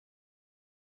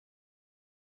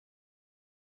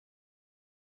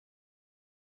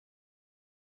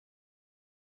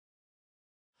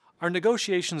Are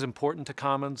negotiations important to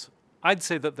commons? I'd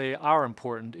say that they are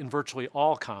important in virtually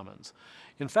all commons.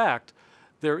 In fact,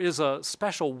 there is a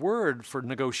special word for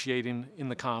negotiating in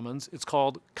the commons. It's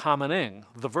called commoning,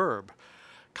 the verb.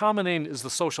 Commoning is the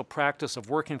social practice of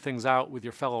working things out with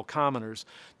your fellow commoners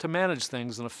to manage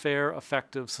things in a fair,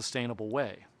 effective, sustainable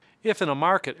way. If in a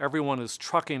market everyone is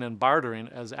trucking and bartering,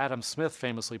 as Adam Smith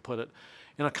famously put it,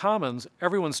 in a commons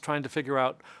everyone's trying to figure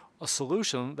out a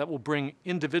solution that will bring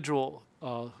individual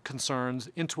concerns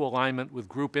into alignment with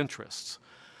group interests.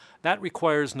 That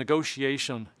requires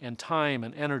negotiation and time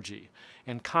and energy,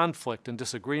 and conflict and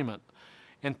disagreement,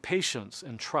 and patience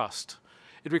and trust.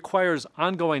 It requires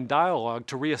ongoing dialogue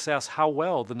to reassess how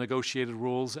well the negotiated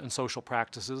rules and social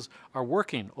practices are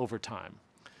working over time.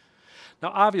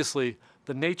 Now, obviously,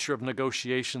 the nature of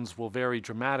negotiations will vary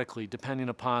dramatically depending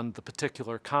upon the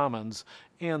particular commons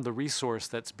and the resource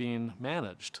that's being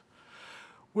managed.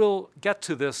 We'll get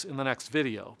to this in the next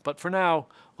video, but for now,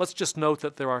 let's just note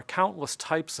that there are countless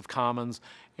types of commons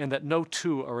and that no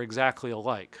two are exactly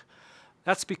alike.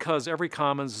 That's because every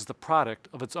commons is the product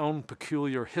of its own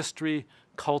peculiar history,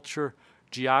 culture,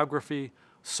 geography,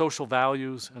 social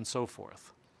values, and so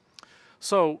forth.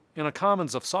 So, in a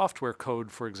commons of software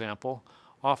code, for example,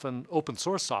 often open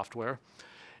source software,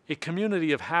 a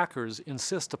community of hackers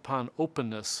insist upon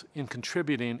openness in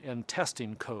contributing and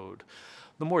testing code.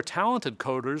 The more talented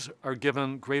coders are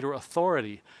given greater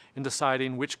authority in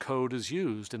deciding which code is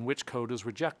used and which code is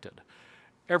rejected.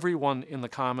 Everyone in the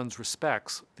commons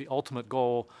respects the ultimate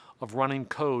goal of running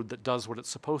code that does what it's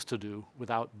supposed to do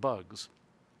without bugs.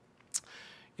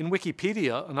 In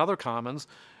Wikipedia and other commons,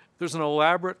 there's an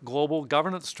elaborate global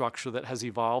governance structure that has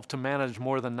evolved to manage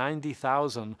more than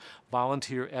 90,000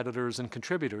 volunteer editors and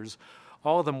contributors,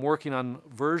 all of them working on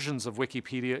versions of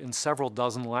Wikipedia in several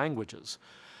dozen languages.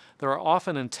 There are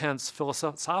often intense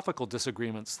philosophical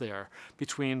disagreements there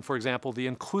between, for example, the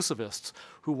inclusivists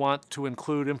who want to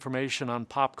include information on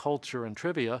pop culture and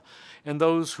trivia, and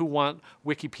those who want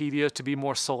Wikipedia to be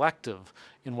more selective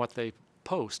in what they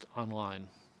post online.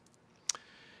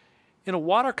 In a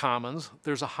water commons,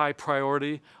 there's a high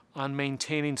priority on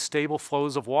maintaining stable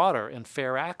flows of water and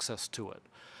fair access to it.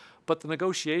 But the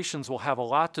negotiations will have a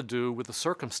lot to do with the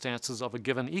circumstances of a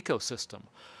given ecosystem.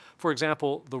 For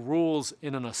example, the rules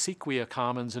in an acequia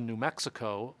commons in New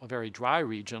Mexico, a very dry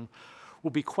region,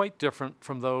 will be quite different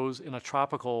from those in a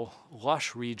tropical,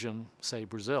 lush region, say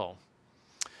Brazil.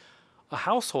 A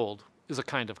household is a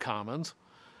kind of commons,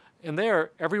 and there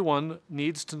everyone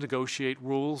needs to negotiate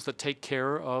rules that take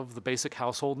care of the basic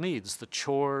household needs, the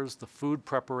chores, the food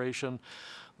preparation,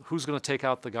 who's going to take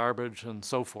out the garbage, and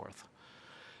so forth.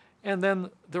 And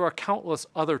then there are countless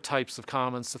other types of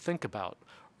commons to think about.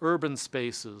 Urban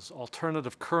spaces,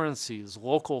 alternative currencies,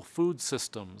 local food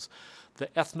systems, the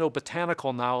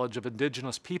ethnobotanical knowledge of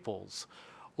indigenous peoples,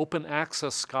 open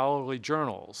access scholarly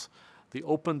journals, the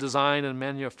open design and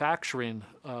manufacturing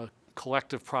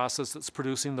collective process that's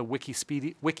producing the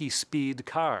WikiSpeed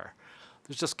car.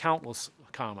 There's just countless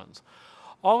commons.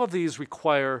 All of these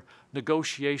require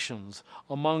negotiations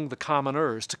among the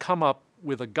commoners to come up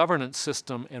with a governance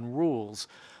system and rules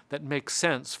that make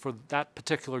sense for that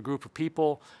particular group of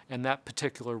people and that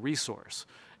particular resource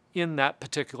in that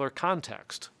particular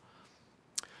context.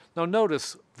 Now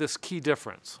notice this key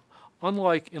difference.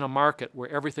 Unlike in a market where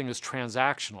everything is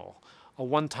transactional, a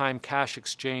one-time cash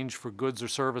exchange for goods or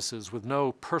services with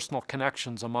no personal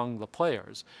connections among the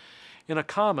players, in a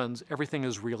commons everything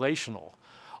is relational.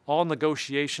 All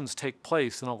negotiations take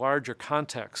place in a larger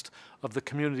context of the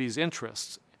community's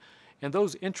interests, and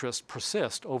those interests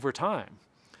persist over time.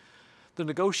 The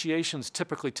negotiations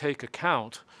typically take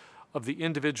account of the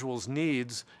individual's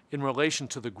needs in relation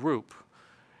to the group,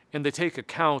 and they take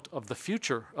account of the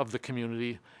future of the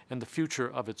community and the future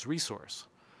of its resource,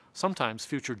 sometimes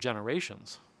future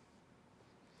generations.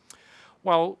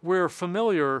 While we're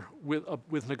familiar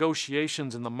with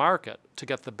negotiations in the market to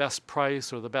get the best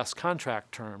price or the best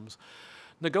contract terms,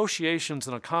 negotiations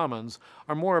in a commons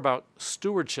are more about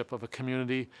stewardship of a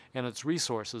community and its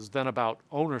resources than about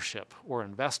ownership or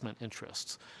investment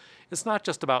interests. It's not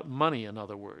just about money, in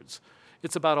other words.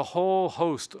 It's about a whole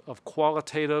host of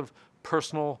qualitative,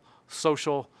 personal,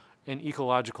 social, and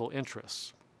ecological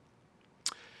interests.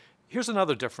 Here's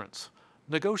another difference.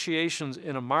 Negotiations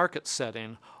in a market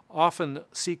setting often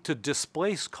seek to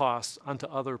displace costs onto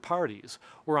other parties,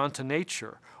 or onto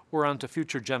nature, or onto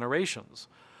future generations.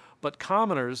 But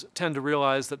commoners tend to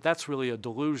realize that that's really a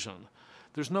delusion.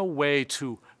 There's no way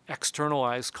to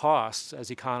externalize costs,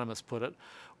 as economists put it,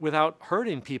 without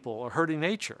hurting people or hurting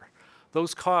nature.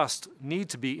 Those costs need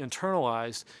to be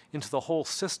internalized into the whole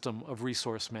system of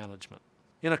resource management.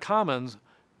 In a commons,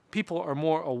 people are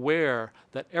more aware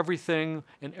that everything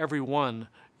and everyone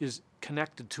is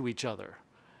connected to each other.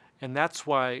 And that's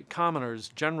why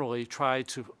commoners generally try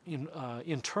to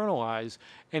internalize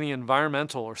any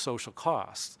environmental or social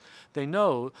costs. They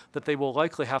know that they will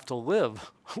likely have to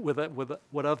live with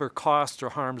whatever costs or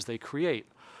harms they create,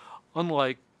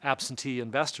 unlike absentee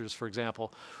investors, for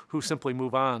example, who simply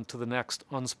move on to the next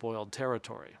unspoiled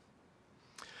territory.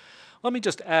 Let me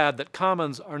just add that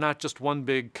commons are not just one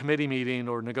big committee meeting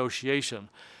or negotiation.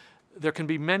 There can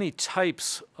be many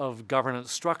types of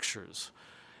governance structures,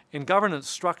 and governance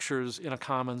structures in a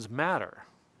commons matter.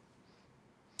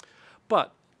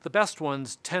 But the best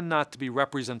ones tend not to be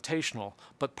representational,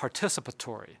 but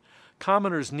participatory.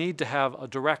 Commoners need to have a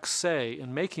direct say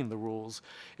in making the rules,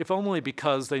 if only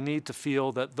because they need to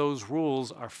feel that those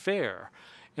rules are fair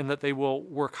and that they will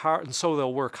work hard, and so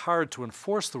they'll work hard to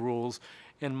enforce the rules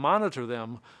and monitor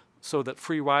them so that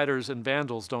free riders and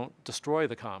vandals don't destroy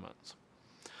the commons.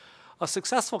 A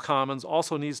successful commons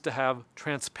also needs to have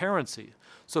transparency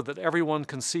so that everyone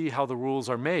can see how the rules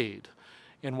are made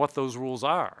and what those rules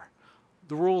are.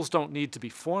 The rules don't need to be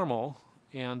formal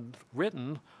and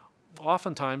written.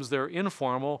 Oftentimes they're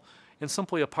informal and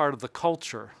simply a part of the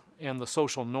culture and the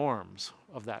social norms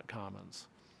of that commons.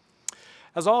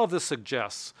 As all of this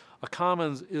suggests, a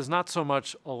commons is not so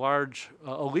much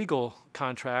a legal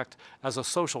contract as a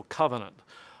social covenant.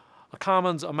 A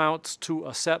commons amounts to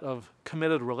a set of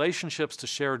committed relationships to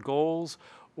shared goals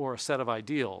or a set of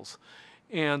ideals,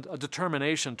 and a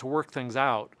determination to work things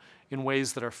out in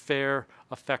ways that are fair,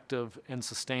 effective, and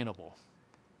sustainable.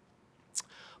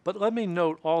 But let me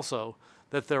note also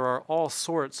that there are all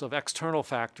sorts of external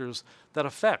factors that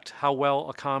affect how well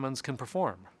a commons can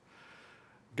perform.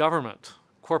 Government,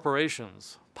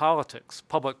 corporations, politics,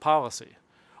 public policy,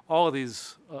 all of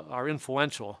these are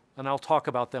influential, and I'll talk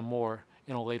about them more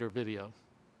in a later video.